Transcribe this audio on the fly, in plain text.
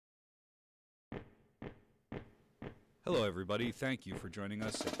Hello, everybody. Thank you for joining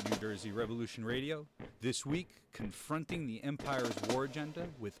us at New Jersey Revolution Radio. This week, Confronting the Empire's War Agenda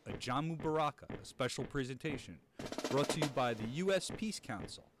with Ajamu Baraka, a special presentation brought to you by the U.S. Peace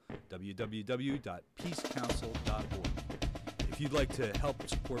Council, www.peacecouncil.org. If you'd like to help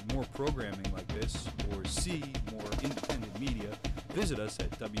support more programming like this or see more independent media, visit us at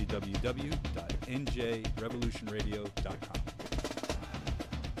www.njrevolutionradio.com.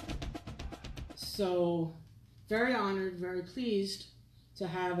 So, very honored, very pleased to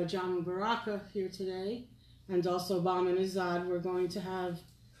have Ajamu Baraka here today, and also Bahman Azad. We're going to have,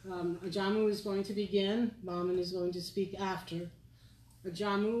 Ajamu is going to begin, Bahman is going to speak after.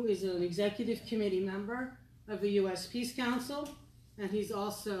 Ajamu is an executive committee member of the U.S. Peace Council, and he's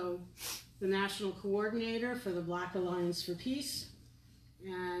also the national coordinator for the Black Alliance for Peace.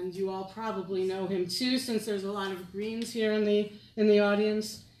 And you all probably know him too, since there's a lot of Greens here in the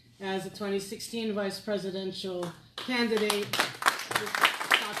audience, as a 2016 vice presidential candidate with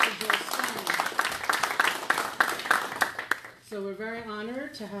Dr. Bill Stein. So we're very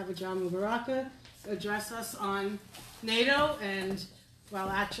honored to have Ajamu Baraka address us on NATO, and well,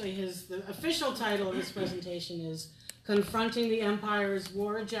 actually the official title of his presentation is Confronting the Empire's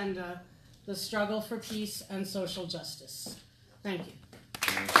War Agenda, the Struggle for Peace and Social Justice. Thank you.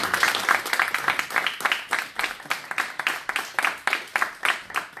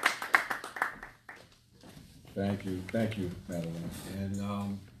 Thank you, Madeline,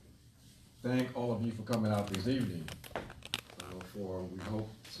 and thank all of you for coming out this evening. We hope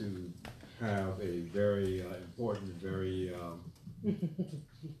to have a very important, very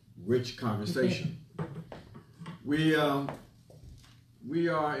rich conversation. We are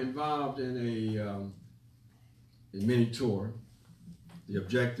involved in a mini tour. The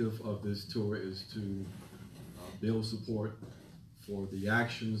objective of this tour is to build support for the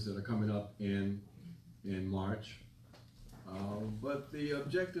actions that are coming up in March. But the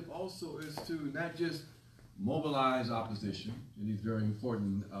objective also is to not just mobilize opposition in these very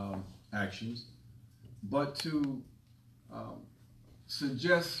important actions, but to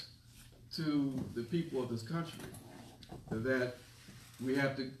suggest to the people of this country that we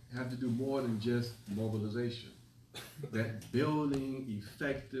have to do more than just mobilization. That building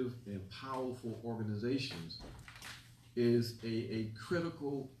effective and powerful organizations is a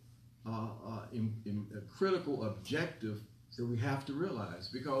critical a critical objective that we have to realize,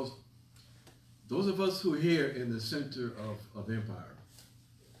 because those of us who are here in the center of empire,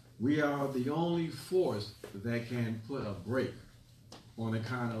 we are the only force that can put a brake on the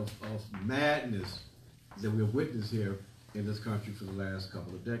kind of madness that we've witnessed here in this country for the last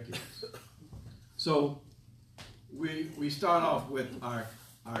couple of decades. So we start off with our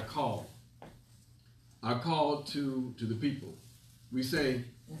call to the people. We say,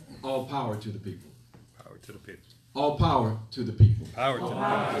 all power to the people. Power to the people. All power to the people. Power to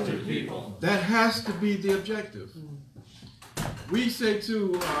the people. That has to be the objective. We say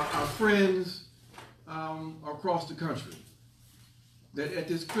to our friends across the country that at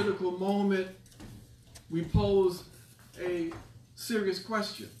this critical moment, we pose a serious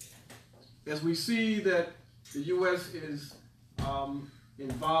question. As we see that the U.S. is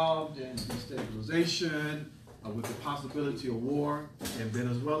involved in destabilization, with the possibility of war in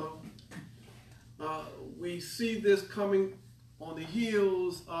Venezuela. We see this coming on the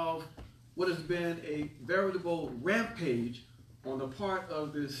heels of what has been a veritable rampage on the part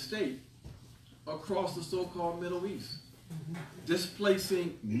of this state across the so-called Middle East,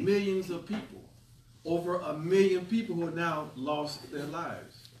 displacing millions of people, over 1 million people who have now lost their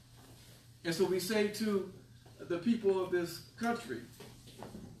lives. And so we say to the people of this country,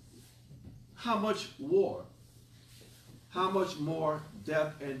 how much war, how much more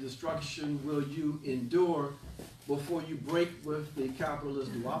death and destruction will you endure before you break with the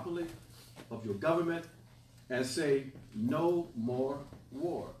capitalist duopoly of your government and say, no more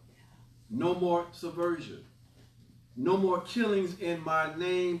war, no more subversion, no more killings in my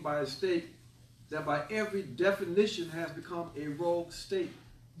name by a state that by every definition has become a rogue state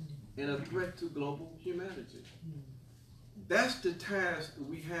and a threat to global humanity? That's the task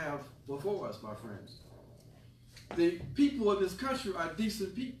we have before us, my friends. The people of this country are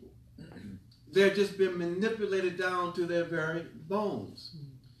decent people. They've just been manipulated down to their very bones.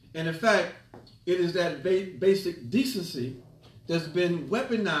 And in fact, it is that basic decency that's been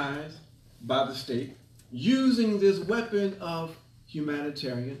weaponized by the state, using this weapon of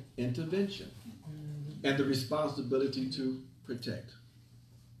humanitarian intervention and the responsibility to protect.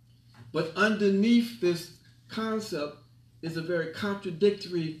 But underneath this concept is a very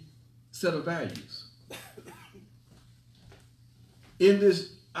contradictory set of values. In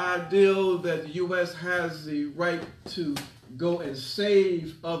this ideal that the U.S. has the right to go and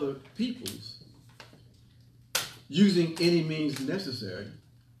save other peoples using any means necessary,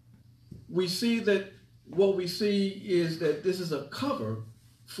 we see that what we see is that this is a cover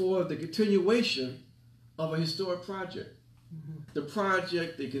for the continuation of a historic project.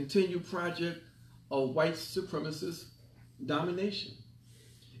 The continued project of white supremacist domination.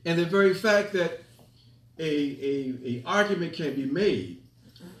 And the very fact that a argument can be made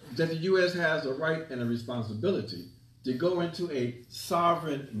that the U.S. has a right and a responsibility to go into a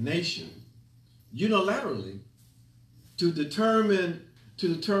sovereign nation unilaterally to determine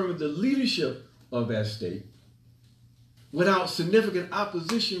the leadership of that state without significant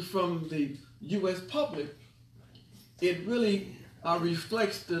opposition from the U.S. public, it really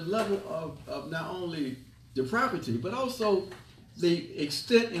reflects the level of not only depravity, but also the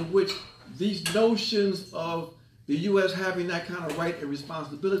extent in which these notions of the U.S. having that kind of right and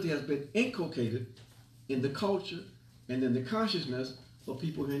responsibility has been inculcated in the culture and in the consciousness of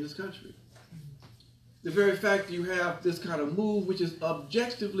people here in this country. The very fact that you have this kind of move, which is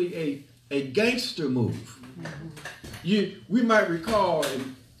objectively a gangster move. We might recall,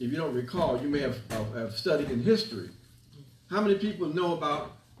 and if you don't recall, you may have studied in history. How many people know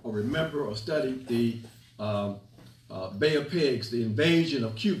about or remember or studied the Bay of Pigs, the invasion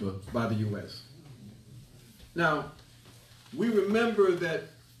of Cuba by the U.S.? Now, we remember that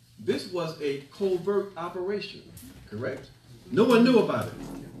this was a covert operation, correct? No one knew about it.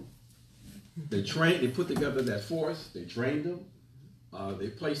 They put together that force, they trained them, they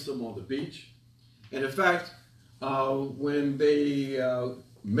placed them on the beach. And in fact, when they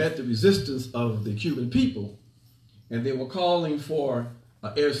met the resistance of the Cuban people, and they were calling for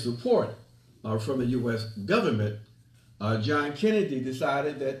air support from the U.S. government, John Kennedy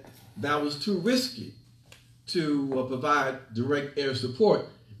decided that that was too risky to provide direct air support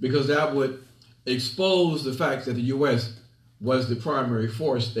because that would expose the fact that the U.S. was the primary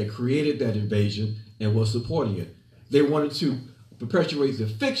force that created that invasion and was supporting it. They wanted to perpetuate the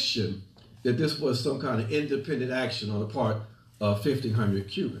fiction that this was some kind of independent action on the part of 1,500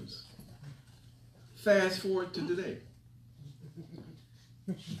 Cubans. Fast forward to today.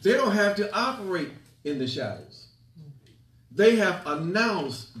 They don't have to operate in the shadows. They have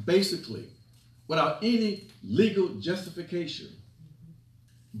announced, basically, without any legal justification,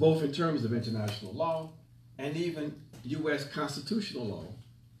 both in terms of international law and even U.S. constitutional law,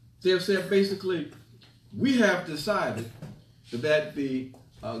 they have said basically, we have decided that the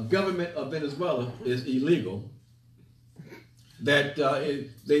government of Venezuela is illegal, that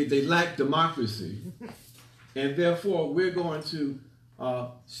they lack democracy, and therefore we're going to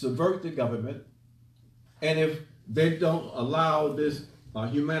subvert the government, and if they don't allow this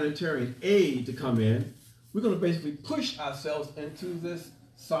humanitarian aid to come in, we're going to basically push ourselves into this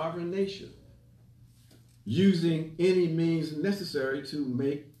sovereign nation, using any means necessary to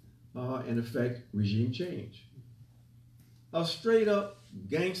make and effect regime change. A straight up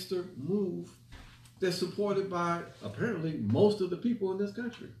gangster move that's supported by apparently most of the people in this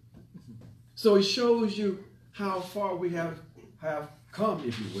country. So it shows you how far we have come,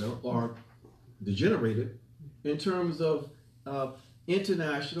 if you will, or degenerated in terms of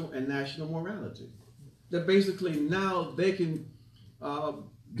international and national morality. That basically now they can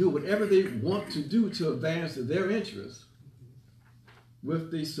do whatever they want to do to advance their interests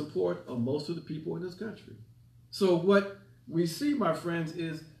with the support of most of the people in this country. So what we see, my friends,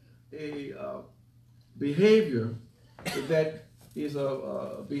 is a behavior that is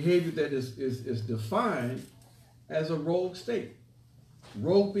a behavior that is defined as a rogue state,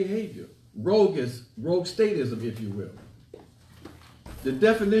 rogue behavior, rogue statism, if you will. The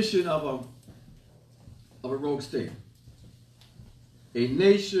definition of a rogue state: a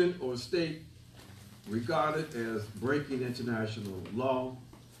nation or state regarded as breaking international law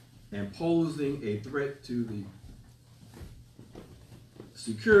and posing a threat to the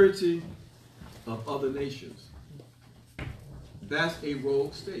security of other nations. That's a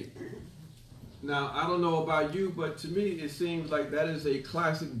rogue state. Now, I don't know about you, but to me it seems like that is a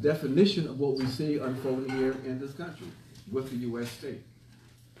classic definition of what we see unfolding here in this country with the U.S. state.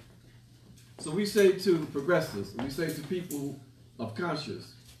 So we say to progressives, we say to people of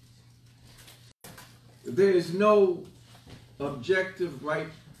conscience, there is no objective right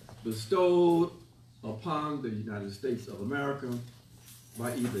bestowed upon the United States of America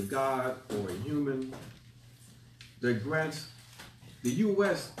by either God or a human that grants the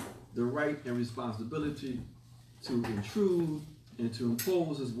U.S. the right and responsibility to intrude and to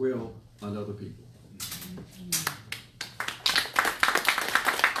impose his will on other people.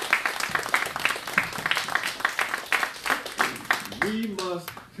 We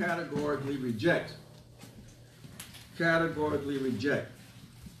must categorically reject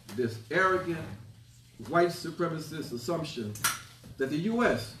this arrogant white supremacist assumption that the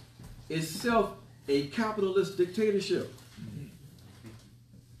U.S. is itself a capitalist dictatorship,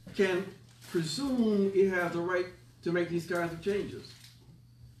 can presume it has the right to make these kinds of changes.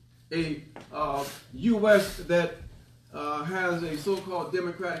 A U.S. that has a so-called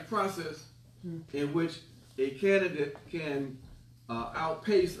democratic process in which a candidate can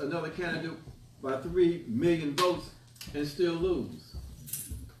outpace another candidate by 3 million votes and still lose.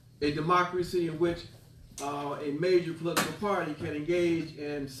 A democracy in which a major political party can engage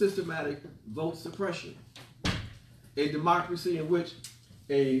in systematic vote suppression. A democracy in which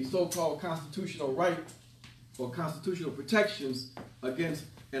a so-called constitutional right or constitutional protections against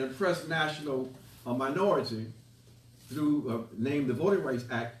an oppressed national minority through, named the Voting Rights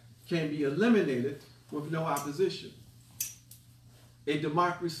Act, can be eliminated with no opposition. A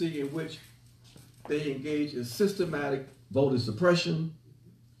democracy in which they engage in systematic voter suppression,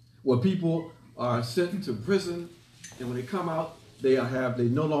 where people are sent to prison, and when they come out, they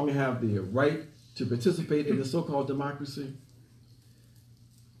no longer have the right to participate in the so-called democracy.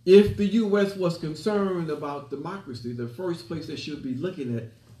 If the U.S. was concerned about democracy, the first place they should be looking at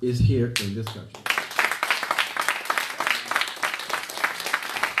is here in this country.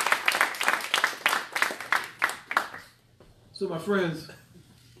 So my friends,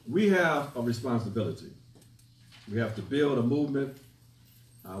 we have a responsibility. We have to build a movement.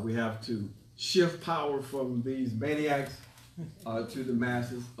 We have to shift power from these maniacs to the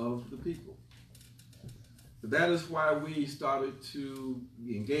masses of the people. That is why we started to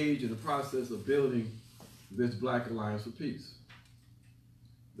engage in the process of building this Black Alliance for Peace.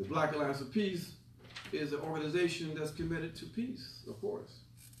 The Black Alliance for Peace is an organization that's committed to peace, of course.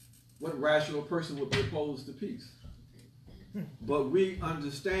 What rational person would be opposed to peace? But we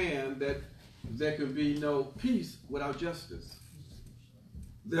understand that there can be no peace without justice.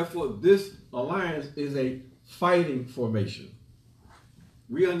 Therefore, this alliance is a fighting formation.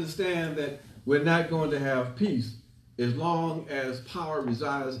 We understand that we're not going to have peace as long as power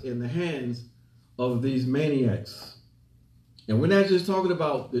resides in the hands of these maniacs. And we're not just talking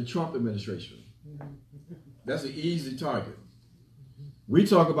about the Trump administration. That's an easy target. We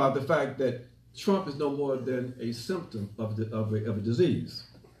talk about the fact that Trump is no more than a symptom of a disease.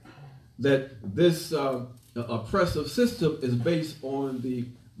 That this oppressive system is based on the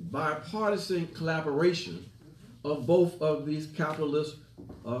bipartisan collaboration of both of these capitalist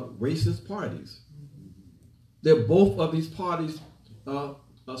racist parties. That both of these parties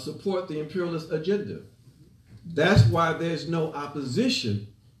support the imperialist agenda. That's why there's no opposition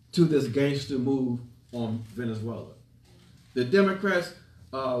to this gangster move on Venezuela. The Democrats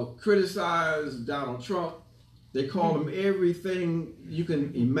criticize Donald Trump. They call him everything you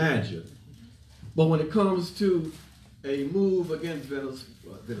can imagine. But when it comes to a move against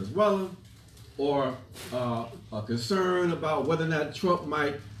Venezuela, or a concern about whether or not Trump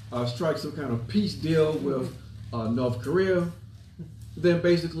might strike some kind of peace deal with North Korea, then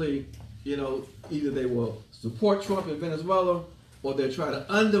basically, either they will support Trump in Venezuela, or they'll try to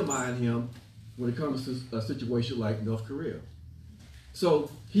undermine him when it comes to a situation like North Korea.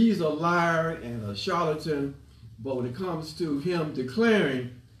 So he's a liar and a charlatan, but when it comes to him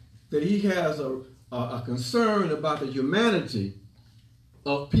declaring that he has a concern about the humanity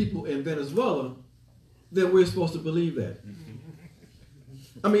of people in Venezuela, then we're supposed to believe that.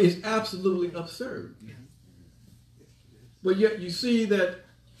 I mean, it's absolutely absurd. But yet you see that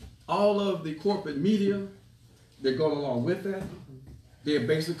all of the corporate media, they're going along with that. They're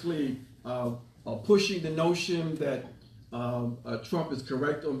basically pushing the notion that Trump is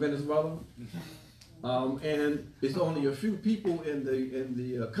correct on Venezuela. And it's only a few people in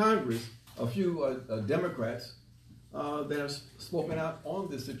the Congress, a few Democrats, that have spoken out on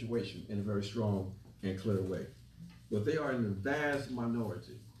this situation in a very strong and clear way. But they are in the vast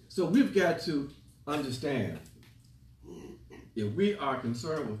minority. So we've got to understand, if we are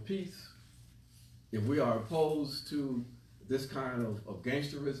concerned with peace, if we are opposed to this kind of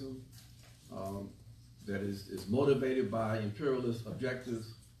gangsterism that is motivated by imperialist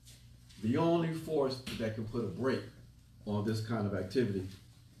objectives, the only force that can put a brake on this kind of activity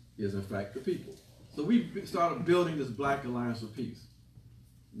is, in fact, the people. So we started building this Black Alliance for Peace.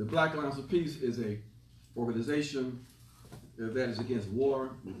 The Black Alliance for Peace is an organization that is against war,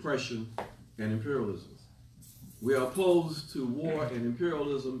 repression, and imperialism. We are opposed to war and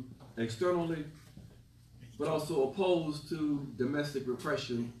imperialism externally, but also opposed to domestic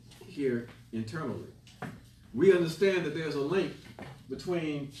repression here internally. We understand that there's a link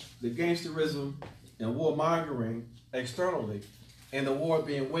between the gangsterism and warmongering externally and the war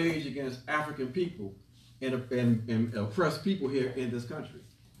being waged against African people and oppressed people here in this country.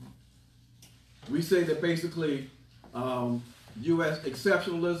 We say that basically U.S.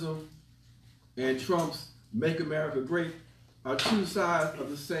 exceptionalism and Trump's Make America Great are two sides of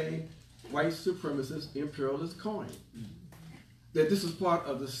the same white supremacist imperialist coin. That this is part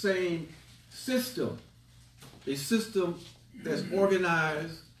of the same system, a system that's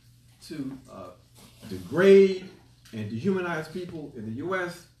organized to degrade and dehumanize people in the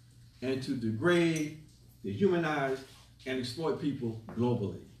U.S. and to degrade, dehumanize, and exploit people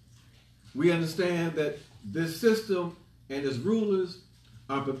globally. We understand that this system and its rulers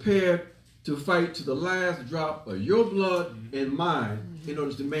are prepared to fight to the last drop of your blood and mine in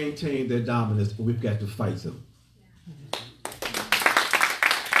order to maintain their dominance, but we've got to fight them.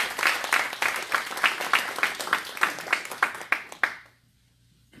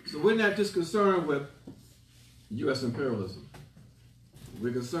 So we're not just concerned with U.S. imperialism.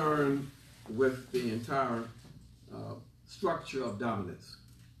 We're concerned with the entire structure of dominance.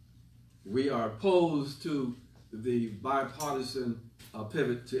 We are opposed to the bipartisan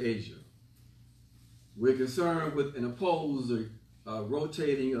pivot to Asia. We're concerned with and oppose the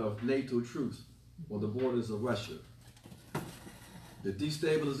rotating of NATO troops on the borders of Russia. The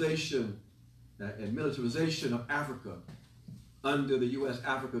destabilization and militarization of Africa under the U.S.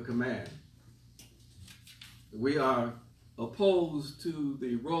 Africa Command. We are opposed to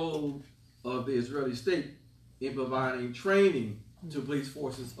the role of the Israeli state in providing training to police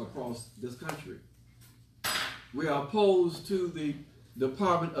forces across this country. We are opposed to the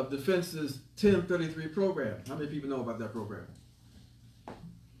Department of Defense's 1033 program. How many people know about that program?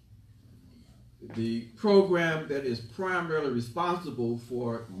 The program that is primarily responsible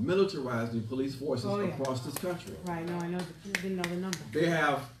for militarizing police forces across this country. Right, no, I know, I didn't know the number. They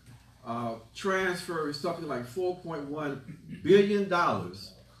have transferred something like $4.1 billion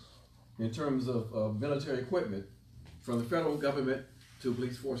in terms of military equipment from the federal government to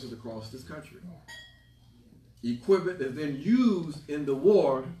police forces across this country. Equipment that's then used in the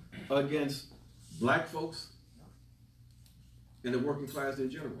war against black folks and the working class in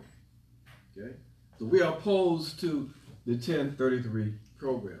general. Okay? So we are opposed to the 1033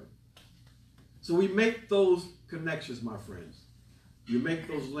 program. So we make those connections, my friends. You make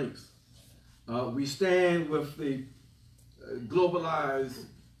those links. We stand with the globalized,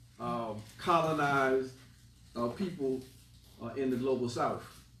 colonized people in the global south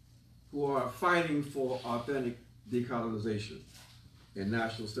who are fighting for authentic decolonization and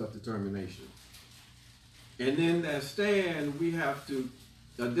national self-determination. And in that stand, we have to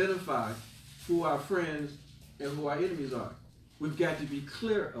identify who our friends and who our enemies are. We've got to be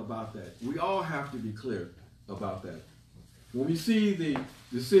clear about that. We all have to be clear about that. When we see the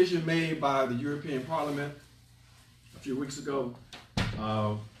decision made by the European Parliament a few weeks ago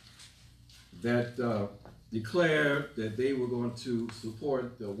that declared that they were going to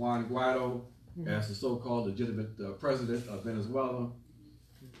support Juan Guaido as the so-called legitimate president of Venezuela,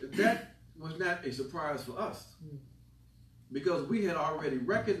 that was not a surprise for us, because we had already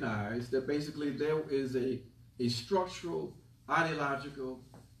recognized that basically there is a structural, ideological,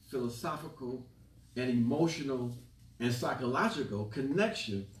 philosophical, and emotional and psychological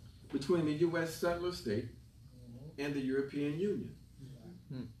connection between the U.S. settler state and the European Union.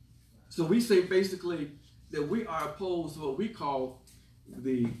 So we say basically that we are opposed to what we call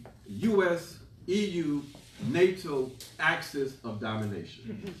the U.S., EU, NATO axis of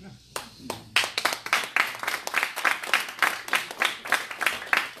domination.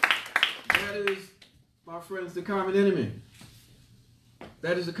 That is, my friends, the common enemy.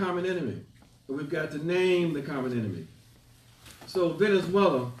 That is the common enemy. And we've got to name the common enemy. So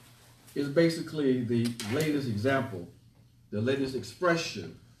Venezuela is basically the latest example, the latest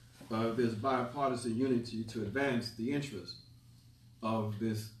expression of this bipartisan unity to advance the interests of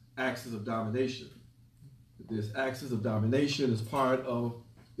this axis of domination. This axis of domination is part of,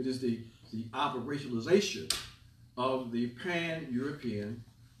 it is the operationalization of the pan-European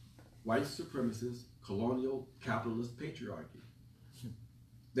white supremacist colonial capitalist patriarchy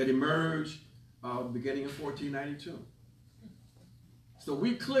that emerged beginning in 1492. So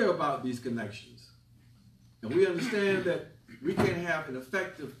we're clear about these connections. And we understand that we can't have an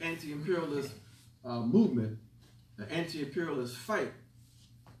effective anti-imperialist movement, an anti-imperialist fight.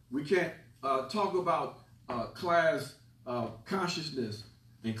 We can't talk about class consciousness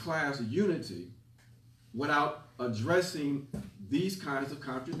and class unity without addressing these kinds of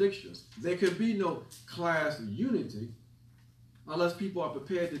contradictions. There can be no class unity unless people are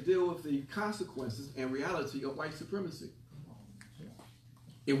prepared to deal with the consequences and reality of white supremacy.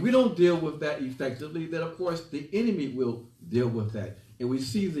 If we don't deal with that effectively, then of course the enemy will deal with that. And we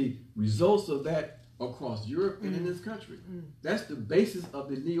see the results of that across Europe and in this country. That's the basis of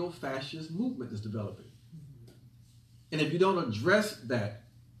the neo-fascist movement that's developing. And if you don't address that,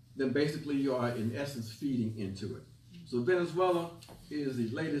 then basically you are in essence feeding into it. So Venezuela is the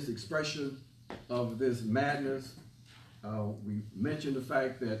latest expression of this madness. We mentioned the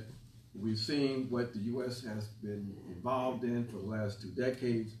fact that we've seen what the U.S. has been involved in for the last 2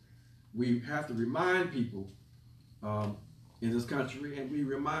 decades. We have to remind people in this country, and we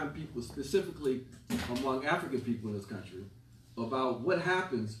remind people specifically among African people in this country, about what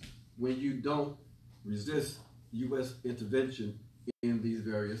happens when you don't resist U.S. intervention in these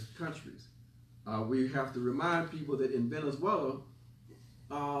various countries. We have to remind people that in Venezuela,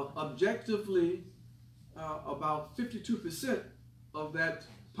 objectively, about 52% of that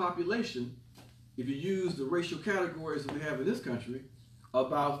population, if you use the racial categories that we have in this country,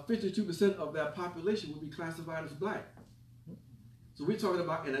 about 52% of that population would be classified as black. So we're talking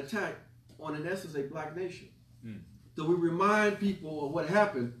about an attack on, in essence, a black nation. So we remind people of what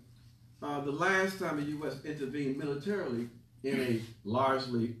happened the last time the U.S. intervened militarily in a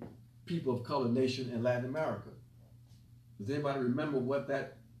largely people of color nation in Latin America. Does anybody remember what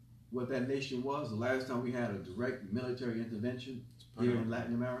that nation was? The last time we had a direct military intervention here in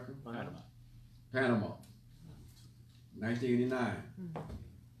Latin America? Panama. 1989.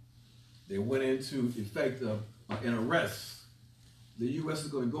 They went into effect of an arrest. The U.S. is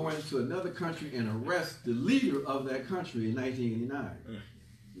going to go into another country and arrest the leader of that country in 1989.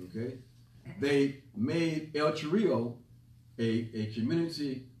 Okay? They made El Chorrillo a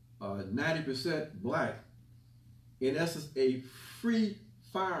community 90% black, in essence a free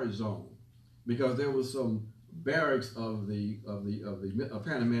fire zone, because there was some barracks of the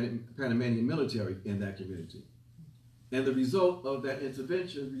Panamanian military in that community. And the result of that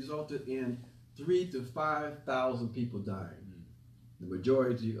intervention resulted in 3,000 to 5,000 people dying. The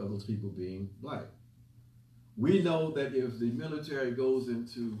majority of those people being black. We know that if the military goes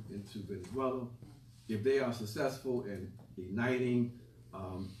into Venezuela, if they are successful in igniting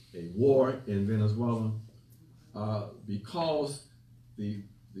a war in Venezuela, because the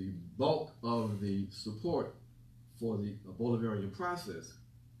bulk of the support for the Bolivarian process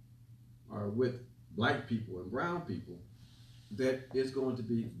are with black people and brown people, that it's going to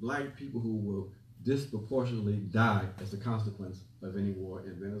be black people who will disproportionately die as a consequence of any war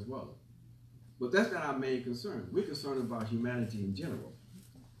in Venezuela. But that's not our main concern. We're concerned about humanity in general.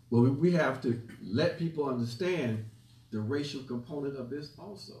 Well, we have to let people understand the racial component of this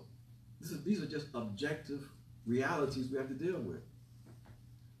also. These are just objective realities we have to deal with.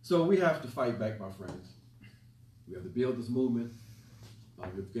 So we have to fight back, my friends. We have to build this movement.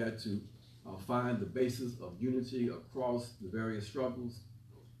 We've got to find the basis of unity across the various struggles.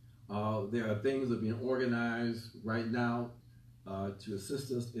 There are things that are being organized right now to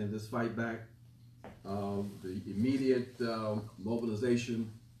assist us in this fight back. The immediate mobilization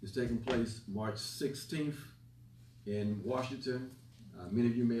is taking place March 16th in Washington. Many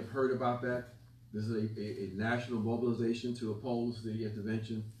of you may have heard about that. This is a national mobilization to oppose the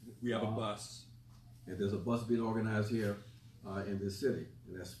intervention. We have a bus. And there's a bus being organized here in this city,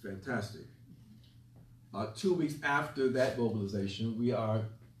 and that's fantastic. 2 weeks after that mobilization, we are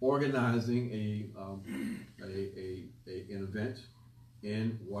organizing an event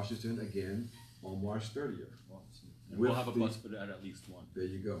in Washington again on March 30th. And we'll have a bus for that, at least one. There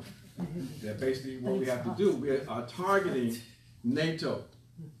you go. Yeah, basically what we have to do, we are targeting NATO.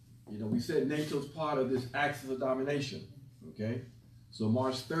 You know, we said NATO's part of this axis of domination, okay? So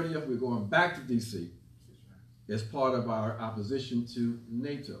March 30th, we're going back to DC as part of our opposition to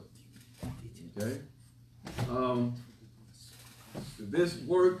NATO, okay? This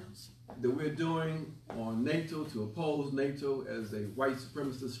work that we're doing on NATO to oppose NATO as a white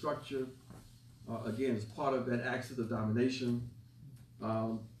supremacist structure, again, is part of that axis of domination.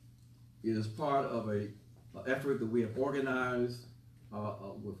 It is part of an effort that we have organized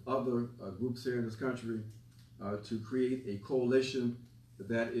with other groups here in this country to create a coalition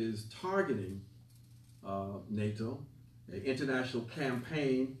that is targeting NATO, an international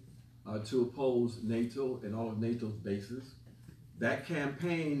campaign to oppose NATO and all of NATO's bases. That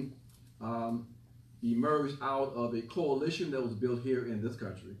campaign emerged out of a coalition that was built here in this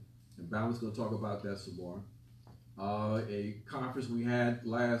country. And Bauman's going to talk about that some more. A conference we had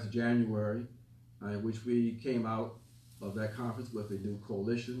last January in which we came out of that conference with a new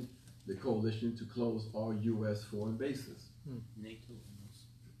coalition, the Coalition to Close All U.S. Foreign Bases. NATO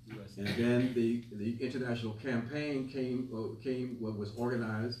and US. And then the international campaign was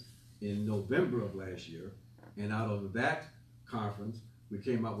organized in November of last year. And out of that conference, we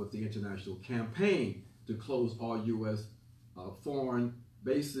came out with the international campaign to close all U.S. Foreign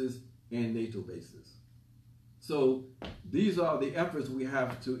bases and NATO bases. So these are the efforts we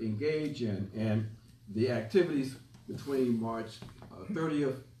have to engage in, and the activities between March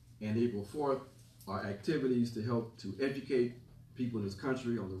 30th and April 4th are activities to help to educate people in this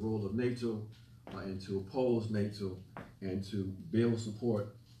country on the role of NATO and to oppose NATO and to build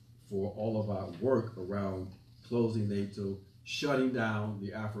support for all of our work around closing NATO, shutting down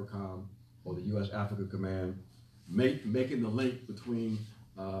the AFRICOM or the U.S. Africa Command, making the link between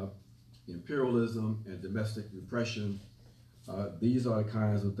imperialism and domestic repression. These are the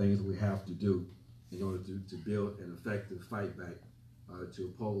kinds of things we have to do in order to build an effective fight back to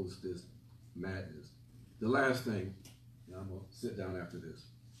oppose this madness. The last thing, and I'm going to sit down after this.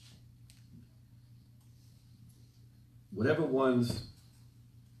 Whatever one's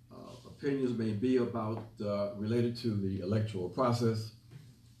opinions may be about related to the electoral process,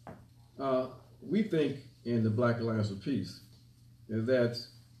 we think in the Black Alliance for Peace is that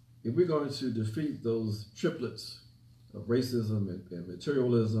if we're going to defeat those triplets of racism and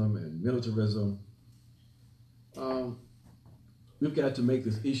materialism and militarism, we've got to make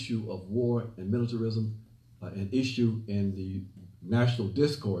this issue of war and militarism an issue in the national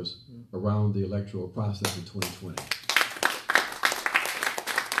discourse around the electoral process in 2020.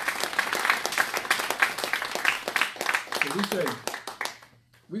 So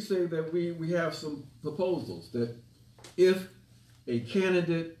we say that we have some proposals that if a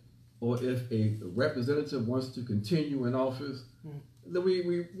candidate or if a representative wants to continue in office, then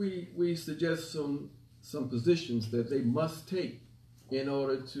we suggest some positions that they must take in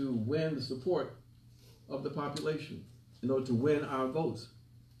order to win the support of the population, in order to win our votes.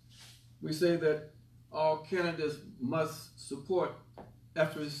 We say that all candidates must support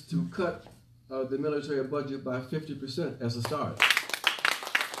efforts to cut the military budget by 50% as a start.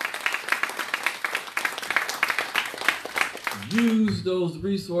 Use those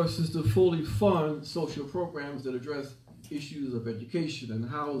resources to fully fund social programs that address issues of education and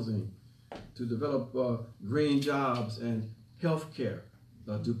housing, to develop green jobs and health care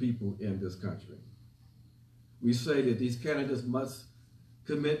to people in this country. We say that these candidates must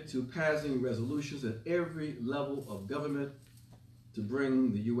commit to passing resolutions at every level of government to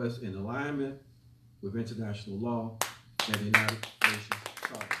bring the U.S. in alignment with international law and the United Nations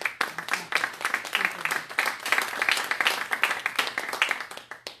Charter.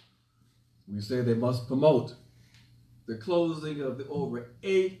 We say they must promote the closing of the over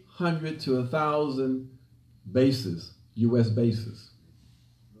 800 to 1,000 bases, U.S. bases.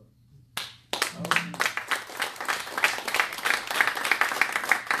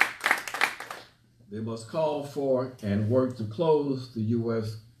 They must call for and work to close the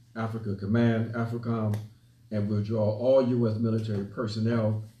U.S. Africa Command, AFRICOM, and withdraw all U.S. military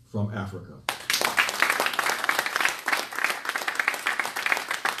personnel from Africa.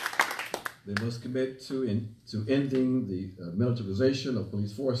 They must commit to ending the militarization of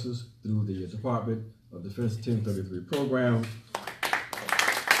police forces through the Department of Defense 1033 program.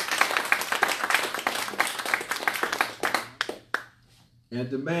 And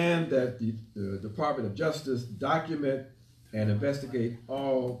demand that the Department of Justice document and investigate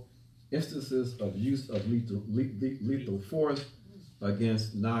all instances of use of lethal force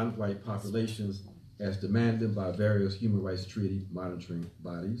against non-white populations as demanded by various human rights treaty monitoring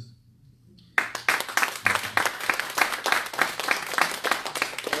bodies.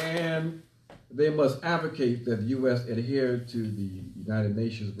 And they must advocate that the U.S. adhere to the United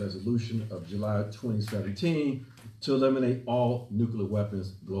Nations resolution of July 2017 to eliminate all nuclear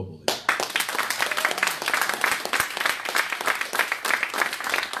weapons globally.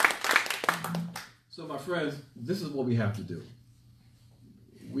 So my friends, this is what we have to do.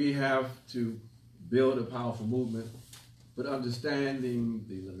 We have to build a powerful movement, but understanding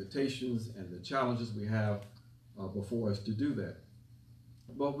the limitations and the challenges we have before us to do that.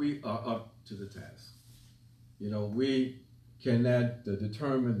 But we are up to the task. You know, we cannot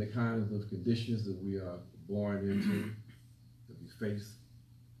determine the kinds of conditions that we are born into, that we face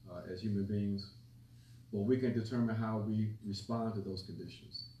as human beings, but we can determine how we respond to those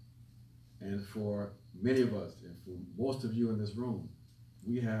conditions. And for many of us, and for most of you in this room,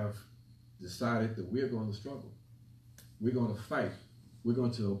 we have decided that we're going to struggle. We're going to fight. We're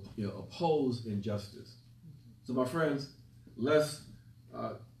going to oppose injustice. So my friends, let's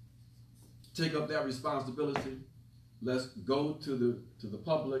take up that responsibility. Let's go to the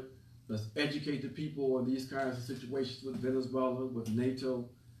public. Let's educate the people on these kinds of situations with Venezuela, with NATO.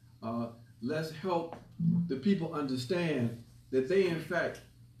 Let's help the people understand that they, in fact,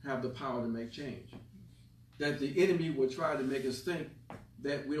 have the power to make change. That the enemy will try to make us think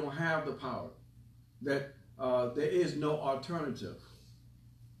that we don't have the power, that there is no alternative.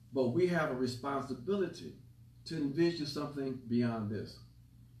 But we have a responsibility to envision something beyond this,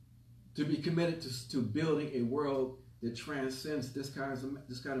 to be committed to building a world that transcends this kind of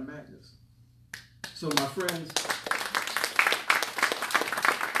madness. So my friends,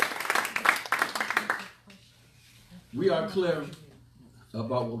 we are clear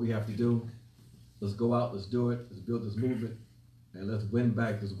about what we have to do. Let's go out, let's do it, let's build this movement, and let's win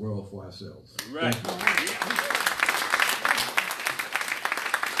back this world for ourselves. Right.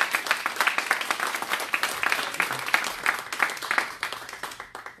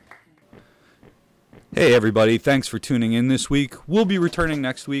 Hey everybody, thanks for tuning in this week. We'll be returning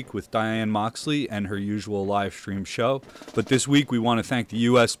next week with Diane Moxley and her usual live stream show. But this week we want to thank the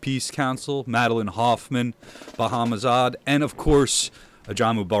U.S. Peace Council, Madeline Hoffman, Bahamazad, and of course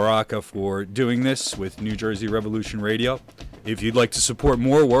Ajamu Baraka for doing this with New Jersey Revolution Radio. If you'd like to support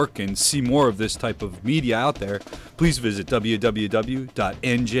more work and see more of this type of media out there, please visit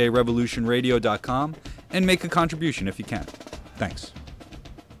www.njrevolutionradio.com and make a contribution if you can. Thanks.